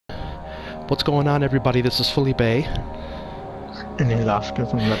What's going on, everybody? This is Felipe, And this is Oscar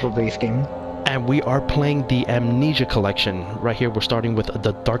from Level Base Gaming. and we are playing the Amnesia collection. Right here, we're starting with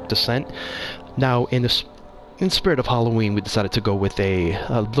The Dark Descent. Now, in spirit of Halloween, we decided to go with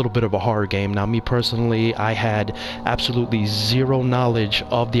a little bit of a horror game. Now, me personally, I had absolutely zero knowledge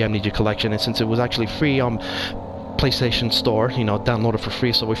of the Amnesia collection, and since it was actually free on PlayStation Store, you know, download it for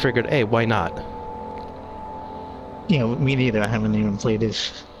free, so we figured, hey, why not? Yeah, me neither. I haven't even played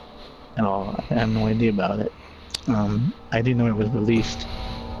this at all. I have no idea about it. I didn't know it was released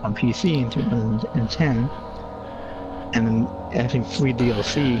on PC in 2010, and then I think free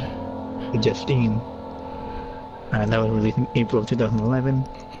DLC with Justine. That was released in April of 2011,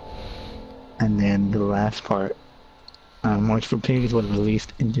 and then the last part, March for Pigs, was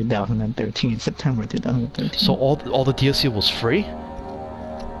released in 2013, September 2013. So all the DLC was free?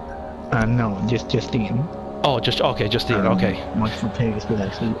 No, just Justine. Oh, okay, Justine, okay. March for Pigs was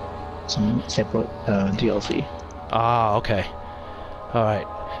actually some separate DLC. Ah, okay. Alright.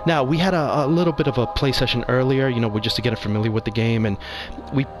 Now, we had a little bit of a play session earlier, you know, just to get familiar with the game, and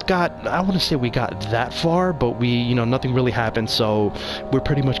we got, I wouldn't say we got that far, but nothing really happened, so we're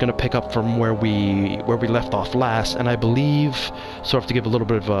pretty much going to pick up from where we left off last, and I believe, sort of to give a little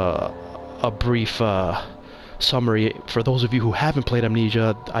bit of a brief summary, for those of you who haven't played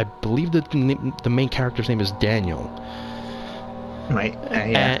Amnesia, I believe that the main character's name is Daniel. Right,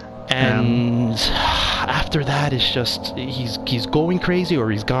 yeah. And after that, it's just he's going crazy,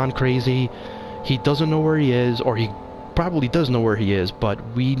 or he's gone crazy. He doesn't know where he is, or he probably does know where he is, but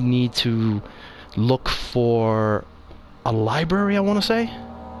we need to look for a library, I want to say.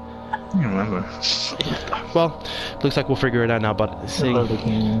 I don't remember. Well, looks like we'll figure it out now, but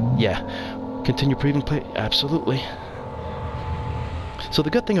yeah. Continue previewing play? Absolutely. So the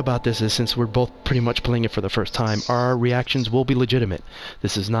good thing about this is, since we're both pretty much playing it for the first time, our reactions will be legitimate.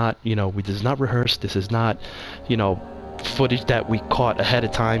 This is not, this is not rehearsed. This is not, footage that we caught ahead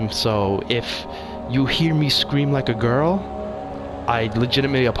of time. So if you hear me scream like a girl, I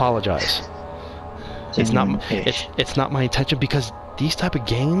legitimately apologize. It's not my intention, because these type of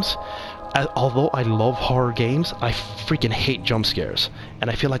games, although I love horror games, I freaking hate jump scares. And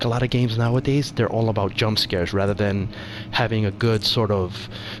I feel like a lot of games nowadays, they're all about jump scares rather than having a good sort of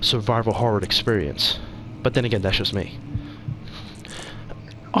survival horror experience. But then again, that's just me.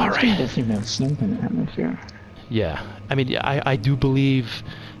 Alright. Atmosphere. Yeah. I mean, I do believe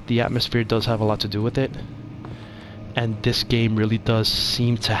the atmosphere does have a lot to do with it. And this game really does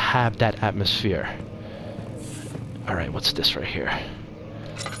seem to have that atmosphere. Alright, what's this right here?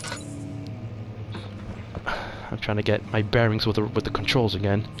 I'm trying to get my bearings with the controls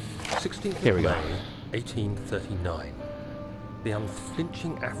again. 16th Here we go. May, 1839. The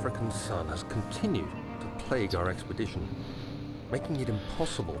unflinching African sun has continued to plague our expedition, making it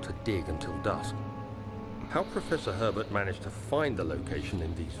impossible to dig until dusk. How Professor Herbert managed to find the location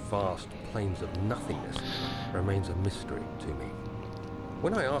in these vast plains of nothingness remains a mystery to me.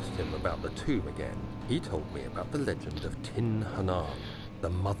 When I asked him about the tomb again, he told me about the legend of Tin Hanan, the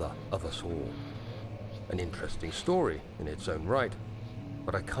mother of us all. An interesting story in its own right,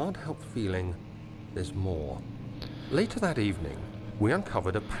 but I can't help feeling there's more. Later that evening, we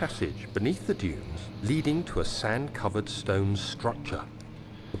uncovered a passage beneath the dunes leading to a sand-covered stone structure.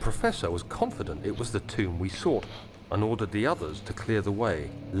 The professor was confident it was the tomb we sought, and ordered the others to clear the way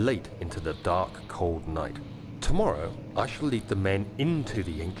late into the dark, cold night. Tomorrow, I shall lead the men into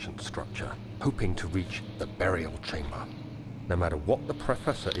the ancient structure, hoping to reach the burial chamber. No matter what the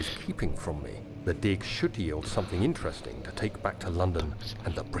professor is keeping from me, the dig should yield something interesting to take back to London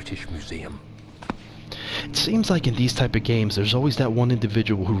and the British Museum. It seems like in these type of games, there's always that one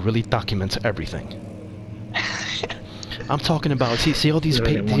individual who really documents everything. I'm talking about, see all these,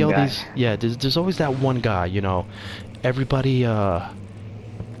 yeah, there's always that one guy, everybody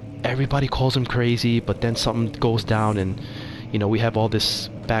calls him crazy, but then something goes down, and, we have all this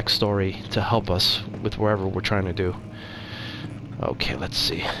backstory to help us with wherever we're trying to do. Okay, let's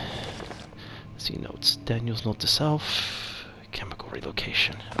see. See notes. Daniel's note to self. Chemical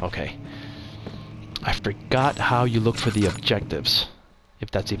relocation. Okay. I forgot how you look for the objectives. If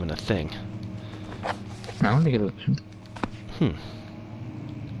that's even a thing. I don't think it is.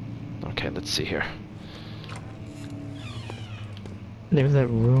 Okay, let's see here. There's that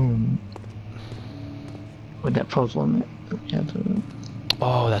room with that puzzle in it. Yeah,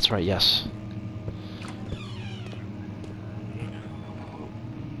 oh, that's right, yes.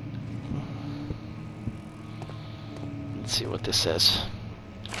 Let's see what this says.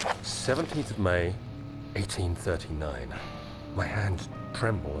 17th of May, 1839. My hands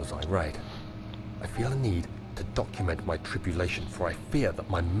tremble as I write. I feel a need to document my tribulation, for I fear that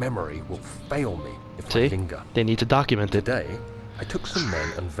my memory will fail me if I linger. They need to document it. Today, I took some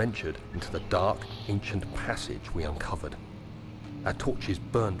men and ventured into the dark, ancient passage we uncovered. Our torches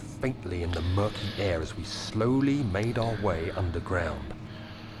burned faintly in the murky air as we slowly made our way underground.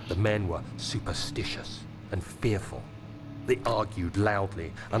 The men were superstitious and fearful. They argued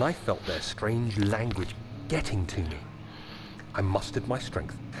loudly, and I felt their strange language getting to me. I mustered my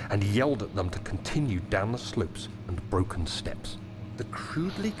strength and yelled at them to continue down the slopes and broken steps. The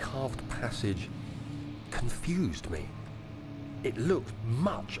crudely carved passage confused me. It looked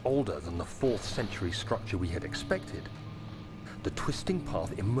much older than the 4th century structure we had expected. The twisting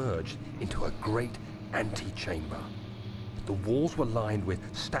path emerged into a great antechamber. The walls were lined with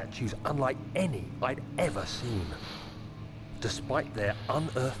statues unlike any I'd ever seen. Despite their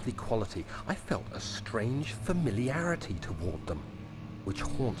unearthly quality, I felt a strange familiarity toward them, which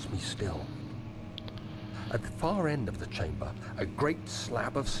haunts me still. At the far end of the chamber, a great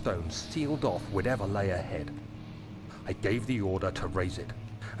slab of stone sealed off whatever lay ahead. I gave the order to raise it,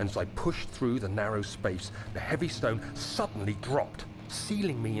 and as I pushed through the narrow space, the heavy stone suddenly dropped,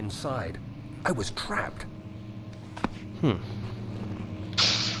 sealing me inside. I was trapped. And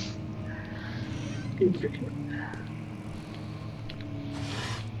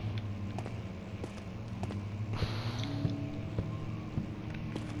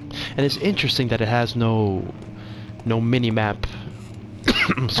it's interesting that it has no mini-map.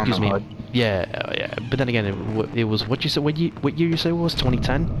 Excuse me. Yeah, but then again, it was what you said. What year you said it was?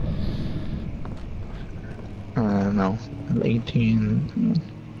 2010? No, 18.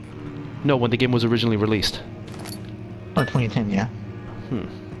 No, when the game was originally released. Oh, 2010, yeah.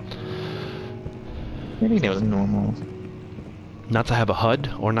 I think that was normal. Not to have a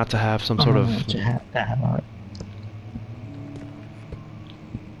HUD, or not to have some sort of... To have a HUD.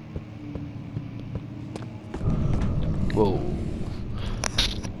 Whoa.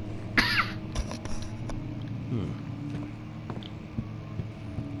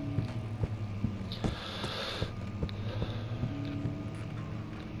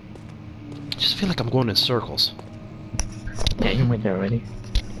 I just feel like I'm going in circles. Yeah, you went there already.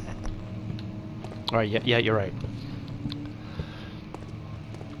 Alright, yeah, you're right.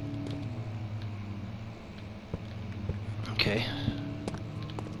 Okay.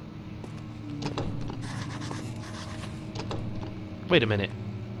 Wait a minute.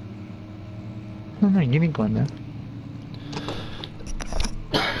 No, you didn't go in there.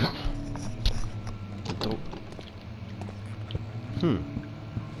 Don't.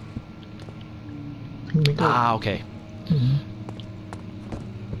 Ah, okay.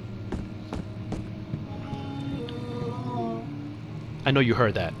 I know you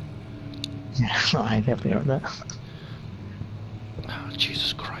heard that. Yeah, I definitely heard that. Oh,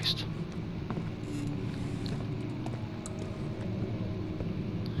 Jesus Christ.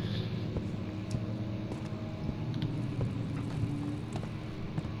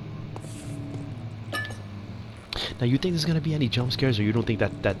 Now, you think there's gonna be any jump scares, or you don't think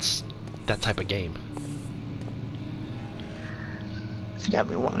that's that type of game? It's got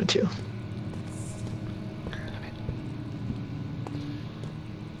me wanted to.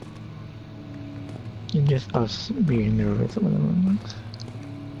 And just us being nervous or whatever.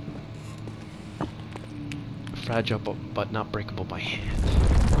 Fragile but not breakable by hand.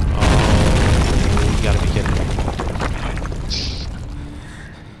 Oh, you gotta be kidding me.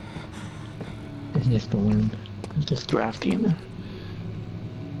 It's just the wind. It's just drafty in there.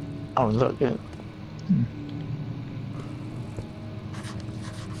 Oh, look, it.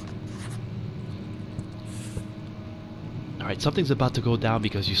 Alright, something's about to go down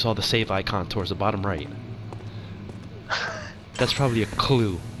because you saw the save icon towards the bottom right. That's probably a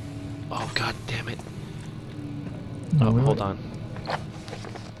clue. Oh, god damn it. No, Oh, really? hold on.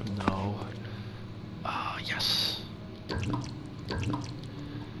 No. Ah, yes.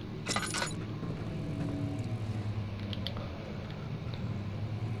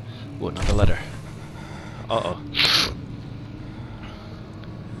 Oh, another letter. Uh-oh.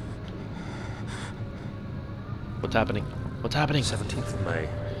 What's happening? What's happening? 17th of May,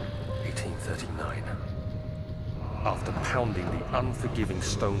 1839. After pounding the unforgiving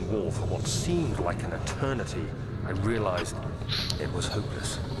stone wall for what seemed like an eternity, I realized it was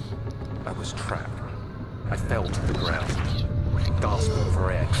hopeless. I was trapped. I fell to the ground, gasping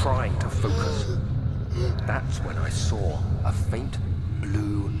for air, trying to focus. That's when I saw a faint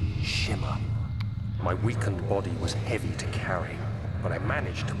blue shimmer. My weakened body was heavy to carry, but I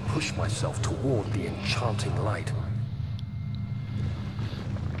managed to push myself toward the enchanting light.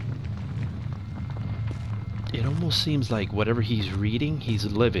 It almost seems like whatever he's reading, he's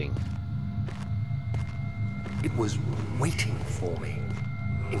living. It was waiting for me.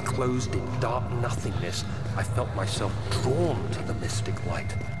 Enclosed in dark nothingness, I felt myself drawn to the mystic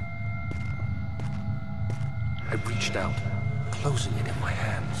light. I reached out, closing it in my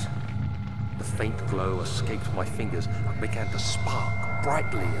hands. The faint glow escaped my fingers and began to spark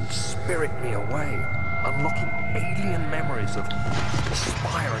brightly and spirit me away, unlocking alien memories of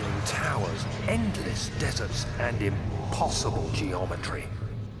spiraling towers, endless deserts, and impossible geometry.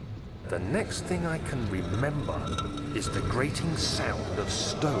 The next thing I can remember is the grating sound of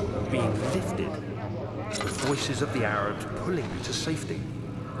stone being lifted, the voices of the Arabs pulling me to safety,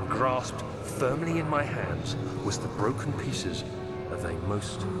 and grasped firmly in my hands was the broken pieces of a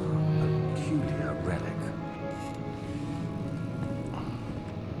most peculiar relic.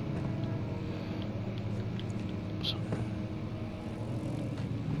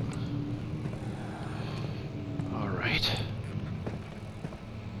 All right.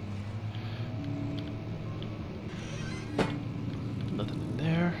 Nothing in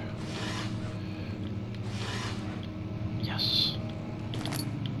there. Yes.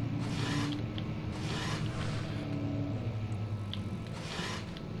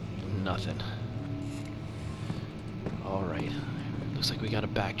 Nothing. All right. Looks like we got to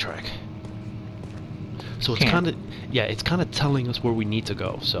backtrack. So it's kind of, yeah, it's kind of telling us where we need to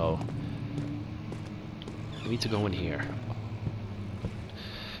go. So we need to go in here.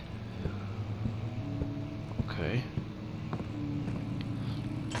 Okay.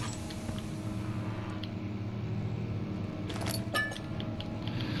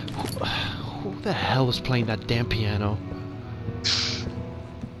 Who the hell is playing that damn piano?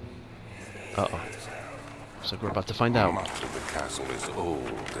 Uh-oh. Looks like we're about to find out. Much of the castle is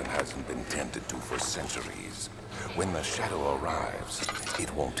old and hasn't been tended to for centuries. When the shadow arrives,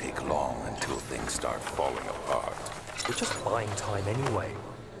 it won't take long until things start falling apart. We're just buying time anyway.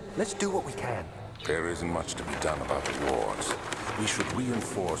 Let's do what we can. There isn't much to be done about the wards. We should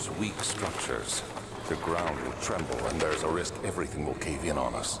reinforce weak structures. The ground will tremble and there's a risk everything will cave in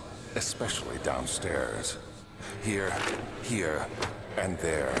on us, especially downstairs. Here, and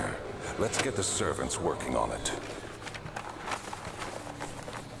there. Let's get the servants working on it.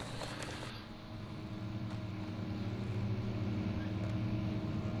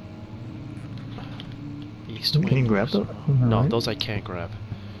 East Can you wing. grab those? No, Alright. those I can't grab.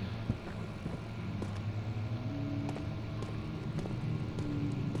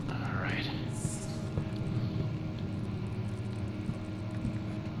 Alright.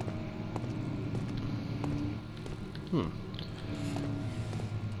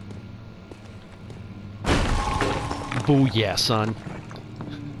 Booyah, son.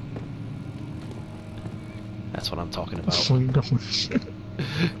 That's what I'm talking about.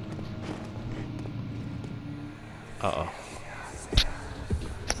 Uh-oh.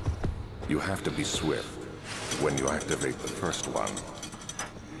 You have to be swift when you activate the first one.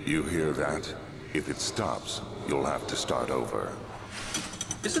 You hear that? If it stops, you'll have to start over.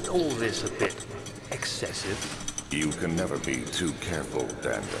 Isn't all this a bit excessive? You can never be too careful,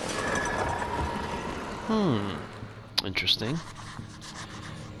 Daniel. Interesting.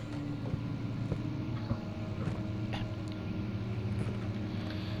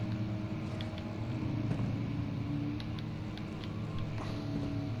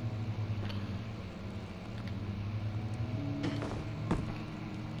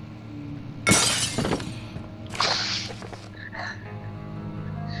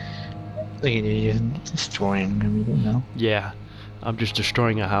 You're destroying everything now. Yeah, I'm just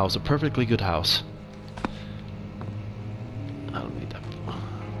destroying a house, a perfectly good house. I don't need that.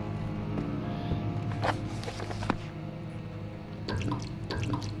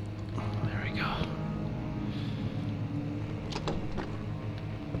 There we go.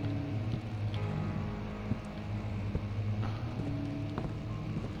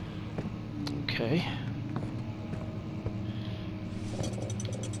 Okay.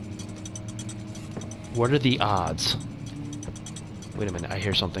 What are the odds? Wait a minute, I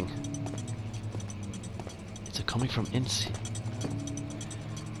hear something. Is it coming from inside?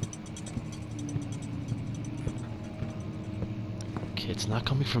 Okay, it's not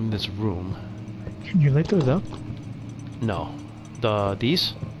coming from this room. Can you light those up? No.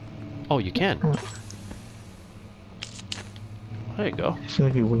 These? Oh, you can. There you go. I feel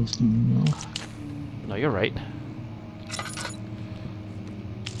like you're wasting, No, you're right.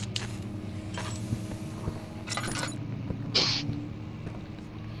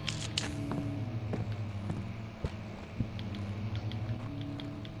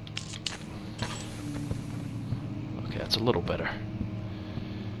 Okay, that's a little better.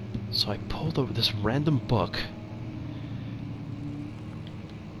 So I pulled over this random book.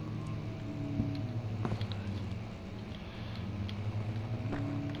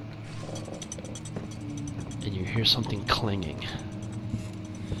 hear something clinging.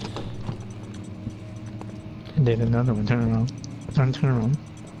 And then another one. Turn around. Turn around.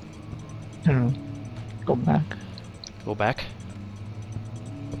 Turn around. Go back. Go back.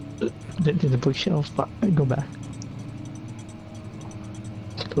 The bookshelf. Go back.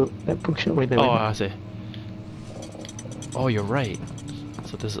 That bookshelf right there. Oh, right I see. Oh, you're right.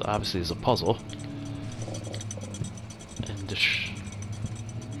 So this is obviously is a puzzle. And this.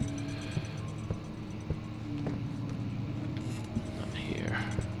 Not here.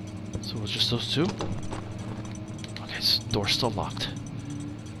 So it was just those two? Okay, door's still locked.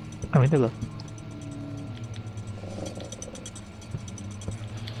 Oh, right there, look.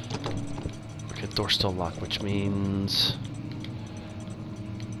 Okay, door's still locked, which means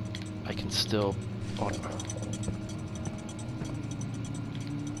I can still. Oh.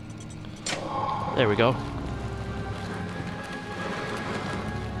 There we go.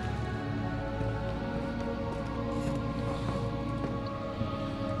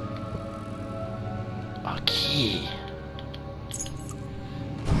 A key.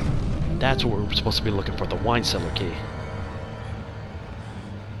 That's what we're supposed to be looking for, the wine cellar key.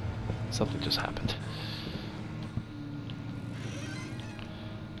 Something just happened.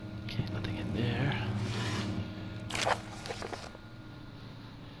 Okay, nothing in there.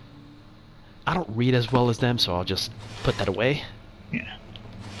 I don't read as well as them, so I'll just put that away. Yeah.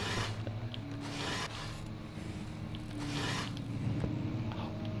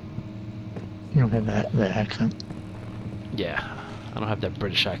 You don't have that accent. Yeah, I don't have that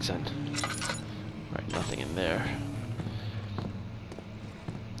British accent. Right, nothing in there.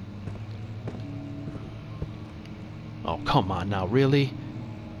 Oh, come on now, really?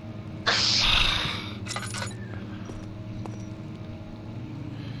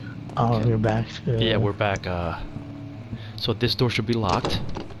 Oh, Okay. you're back. Yeah, we're back. So this door should be locked.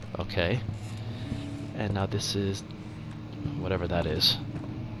 Okay. And now this is whatever that is.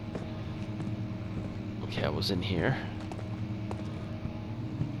 Okay, I was in here.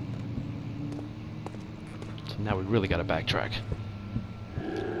 So now we really gotta backtrack.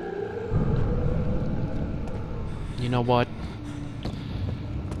 You know what?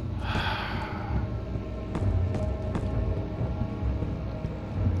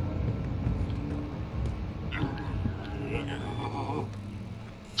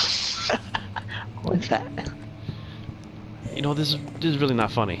 What's that? You know, this is really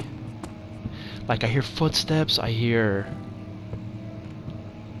not funny. Like, I hear footsteps, I hear...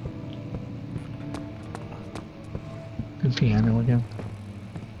 The piano again.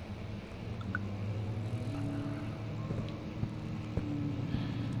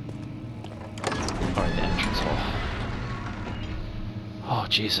 Alright, the entrance hall. Oh,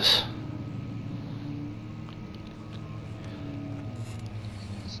 Jesus.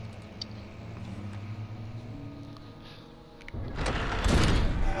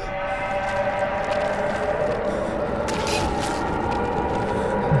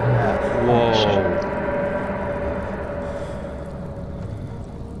 Whoa.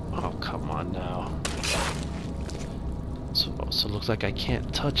 Oh, come on now. So it looks like I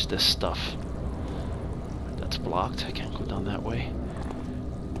can't touch this stuff. That's blocked. I can't go down that way.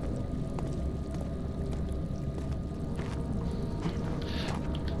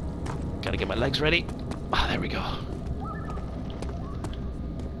 Gotta get my legs ready. Ah, there we go.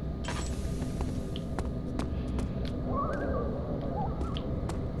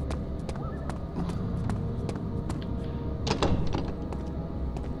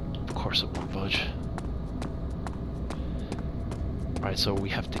 Of course it won't budge. Alright, so we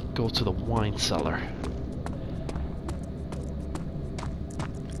have to go to the wine cellar.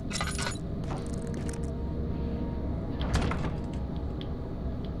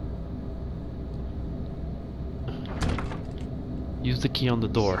 Use the key on the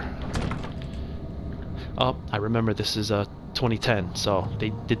door. Oh, I remember this is 2010, so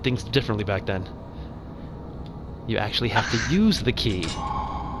they did things differently back then. You actually have to use the key.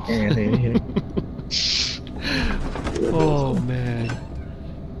 Oh man.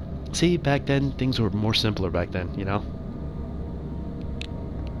 See, back then things were more simpler back then, you know?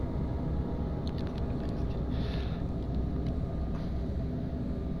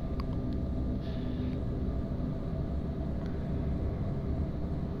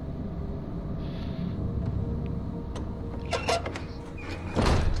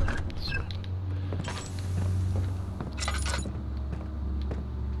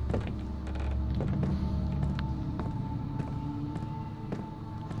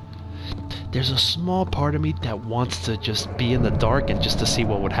 There's a small part of me that wants to just be in the dark and just to see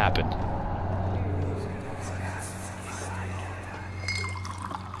what would happen.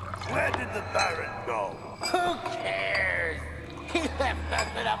 Where did the Baron go? Who cares? He left us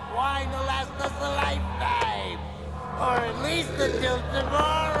enough wine to last us a lifetime. Or at least until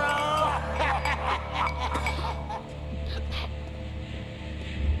tomorrow.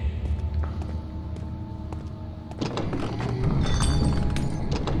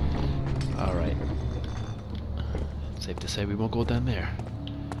 All right. Safe to say we won't go down there.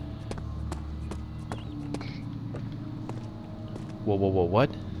 Whoa, whoa, whoa, what?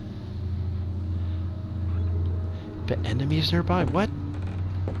 The enemies nearby? What?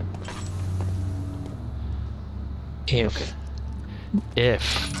 If.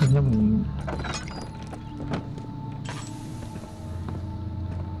 If.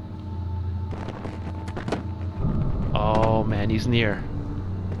 Oh man, he's near.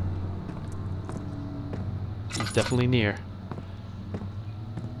 He's definitely near.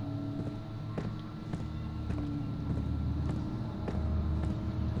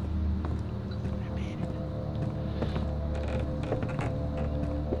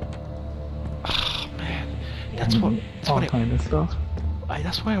 All kind of stuff.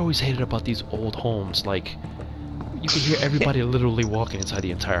 That's why I always hated about these old homes. Like, you can hear everybody literally walking inside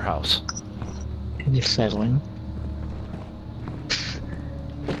the entire house. And just settling.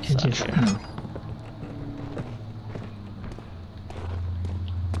 And just,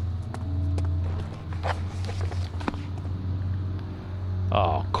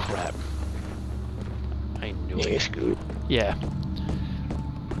 Oh crap! I knew yeah, it. screwed. Yeah.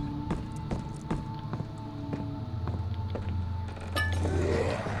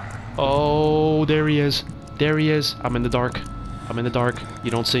 Oh, there he is. There he is. I'm in the dark. I'm in the dark.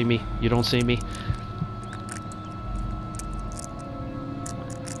 You don't see me. You don't see me.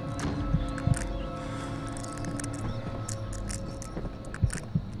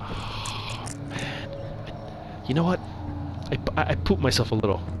 Oh, man. You know what? I pooped myself a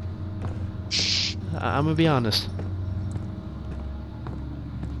little. I'm gonna be honest.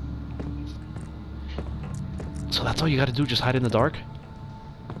 So that's all you gotta do, just hide in the dark?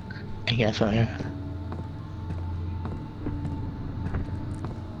 I guess so, yeah.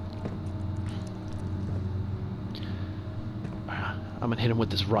 I'm gonna hit him with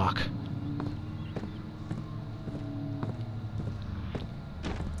this rock.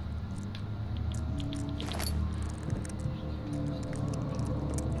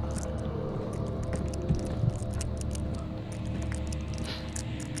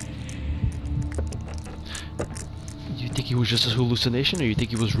 You think he was just a hallucination, or you think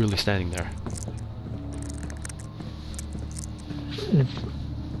he was really standing there?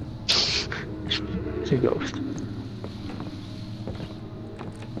 It's a ghost.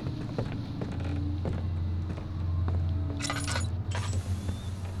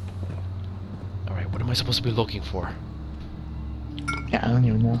 Alright, what am I supposed to be looking for? Yeah, I don't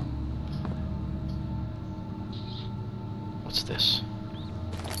even know. What's this?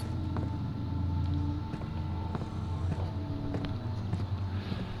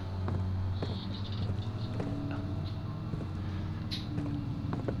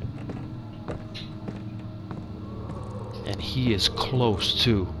 And he is close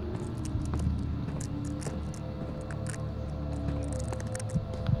too.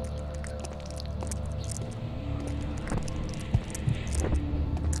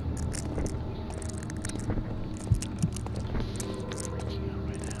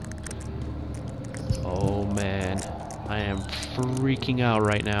 Oh man, I am freaking out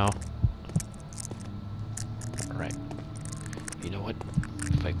right now. Alright. You know what?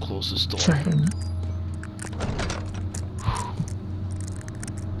 If I close this door.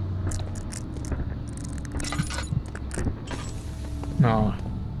 No.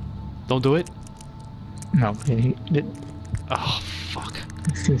 Don't do it? No, he did. Oh, fuck.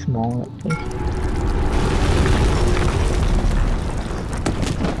 It's too small. That place.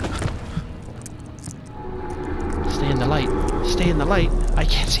 Stay in the light. Stay in the light. I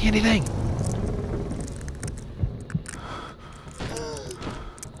can't see anything.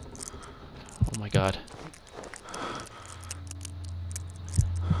 Oh my god.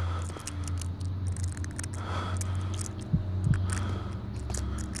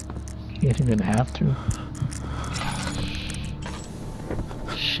 Guess you're gonna have to.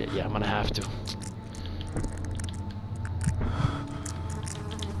 Shit, yeah, I'm gonna have to.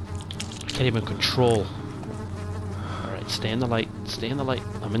 I can't even control. Alright, stay in the light. Stay in the light.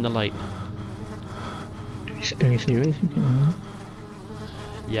 I'm in the light. Are you serious? You can.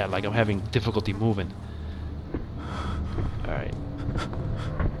 Yeah, like I'm having difficulty moving. Alright.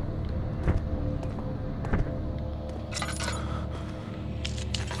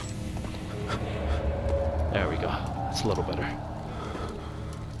 There we go. That's a little better.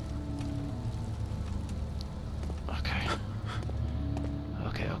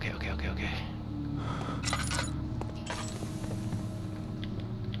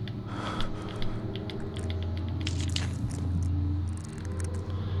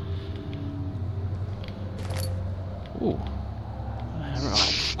 Ooh. Hammer.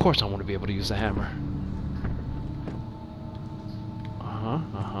 Oh, of course I want to be able to use the hammer.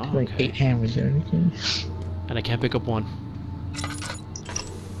 Like Okay. 8 hammers there. And I can't pick up one.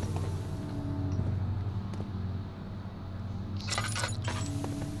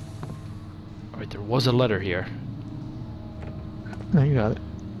 Alright, there was a letter here. No, you got it.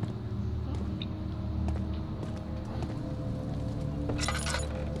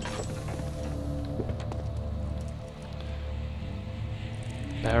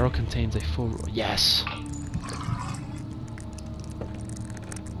 Barrel contains a full... Yes!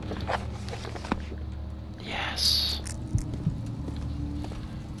 Yes.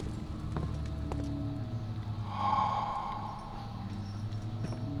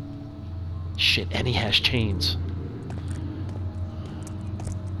 Shit, and he has chains.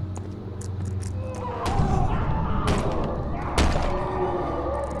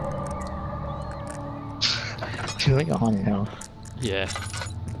 She's like on it now. Yeah.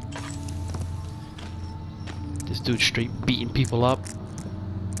 This dude's straight beating people up.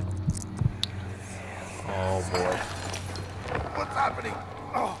 Oh boy. What's happening?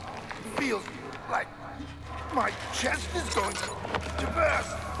 Oh, it feels like my chest is going to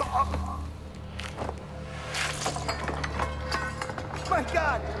burst. Oh. My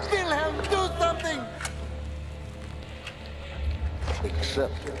God! Wilhelm, do something!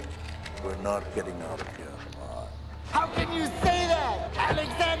 Accept it. We're not getting out of here alive. How can you say that?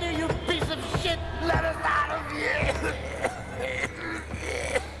 Alexander, you piece of shit! Let us out of here!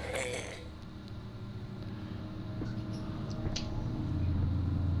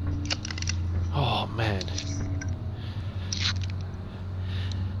 Oh, man.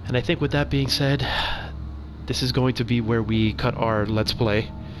 And I think with that being said, this is going to be where we cut our Let's Play.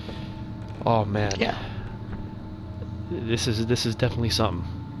 Oh, man. Yeah. This is definitely something.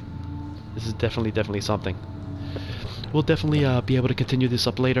 This is definitely something. We'll definitely be able to continue this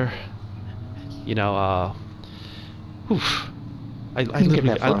up later. You know, oof. I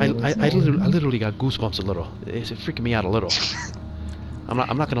literally got goosebumps a little. It's freaking me out a little.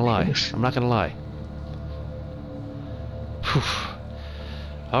 I'm not gonna lie. I'm not gonna lie. Whew.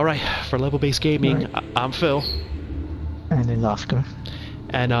 All right, for level-based gaming, I'm Phil. And then Oscar.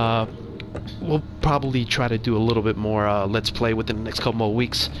 And we'll probably try to do a little bit more Let's Play within the next couple more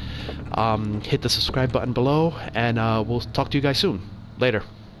weeks. Hit the subscribe button below, and we'll talk to you guys soon. Later.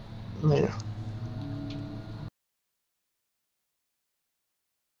 Later.